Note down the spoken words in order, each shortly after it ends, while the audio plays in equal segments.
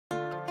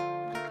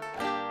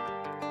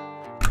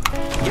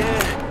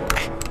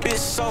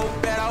Yo,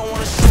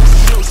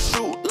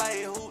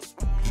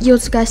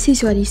 what's up guys,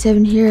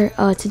 twixtor here.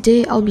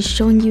 Today I'll be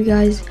showing you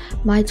guys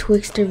my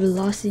twixtor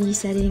velocity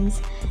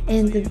settings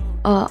and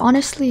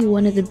honestly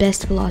one of the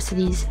best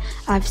velocities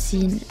I've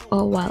seen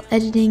while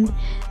editing,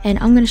 and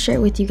I'm gonna share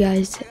it with you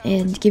guys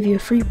and give you a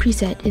free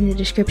preset in the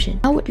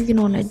description. Now what you're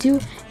gonna want to do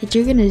is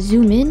you're gonna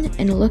zoom in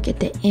and look at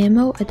the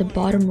ammo at the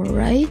bottom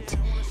right.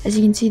 As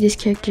you can see, this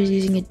character is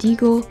using a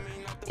deagle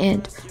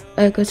and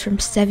it goes from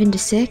 7 to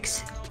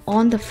 6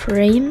 on the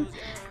frame.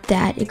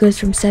 That it goes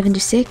from 7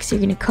 to 6,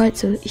 you're gonna cut,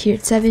 so here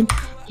it's 7,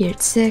 here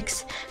it's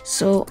 6.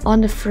 So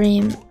on the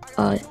frame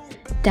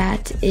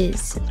that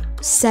is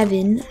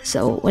 7,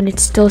 so when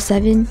it's still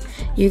 7,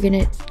 you're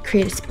gonna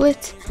create a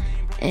split,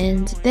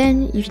 and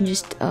then you can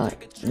just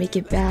make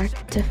it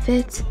back to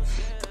fit.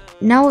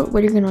 Now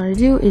what you're gonna want to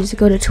do is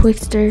go to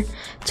twixtor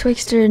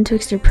and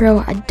twixtor pro.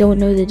 I don't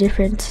know the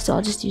difference, so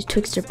I'll just use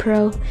twixtor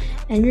pro,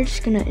 and you're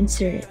just gonna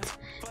insert it.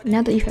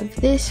 Now that you have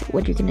this,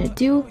 what you're gonna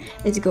do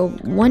is go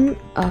one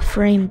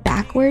frame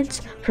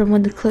backwards from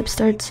when the clip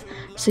starts,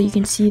 so you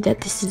can see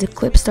that this is the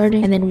clip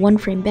starting, and then one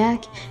frame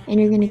back, and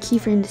you're gonna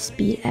keyframe the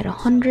speed at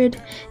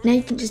 100. Now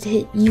you can just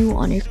hit U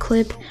on your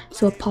clip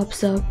so it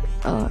pops up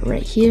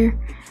right here.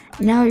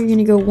 Now you're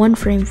gonna go one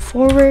frame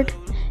forward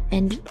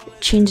and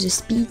change the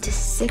speed to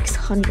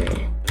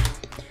 600.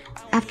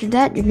 After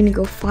that, you're gonna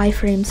go 5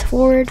 frames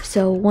forward,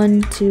 so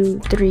 1,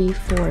 2, 3,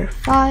 4,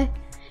 5,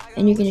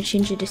 and you're gonna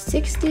change it to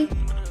 60.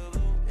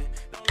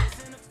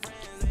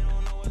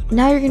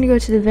 Now you're gonna go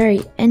to the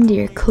very end of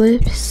your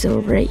clip, so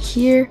right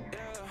here,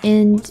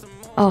 and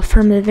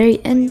from the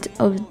very end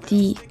of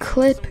the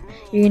clip,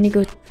 you're gonna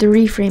go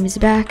 3 frames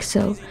back,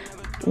 so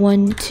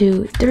 1,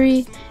 2,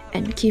 3,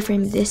 and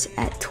keyframe this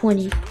at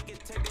 20.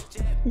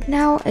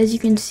 Now, as you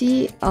can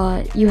see,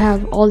 you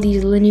have all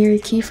these linear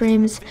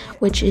keyframes,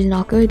 which is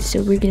not good,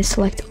 so we're gonna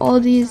select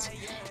all these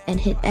and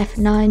hit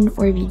F9,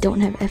 or if you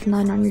don't have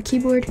F9 on your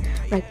keyboard,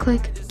 right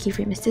click,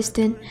 keyframe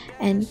assistant,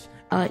 and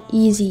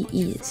easy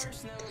ease.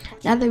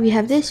 Now that we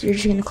have this, you're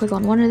just going to click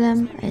on one of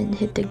them and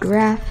hit the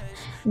graph.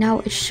 Now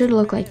it should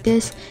look like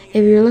this.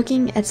 If you're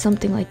looking at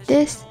something like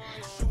this,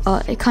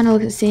 it kind of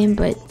looks the same,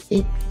 but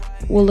it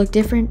will look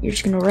different. You're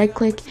just going to right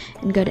click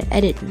and go to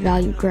edit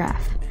value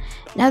graph.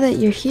 Now that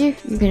you're here,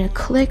 you're going to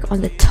click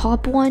on the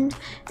top one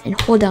and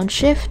hold down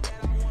shift,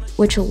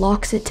 which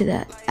locks it to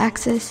the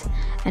axis,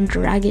 and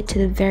drag it to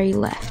the very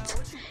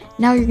left.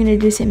 Now you're going to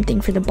do the same thing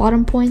for the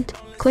bottom point.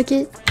 Click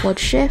it, hold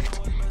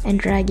shift, and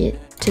drag it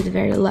to the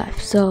very left.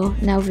 So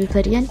now if we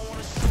play it again,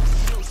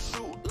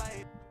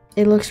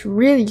 it looks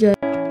really good.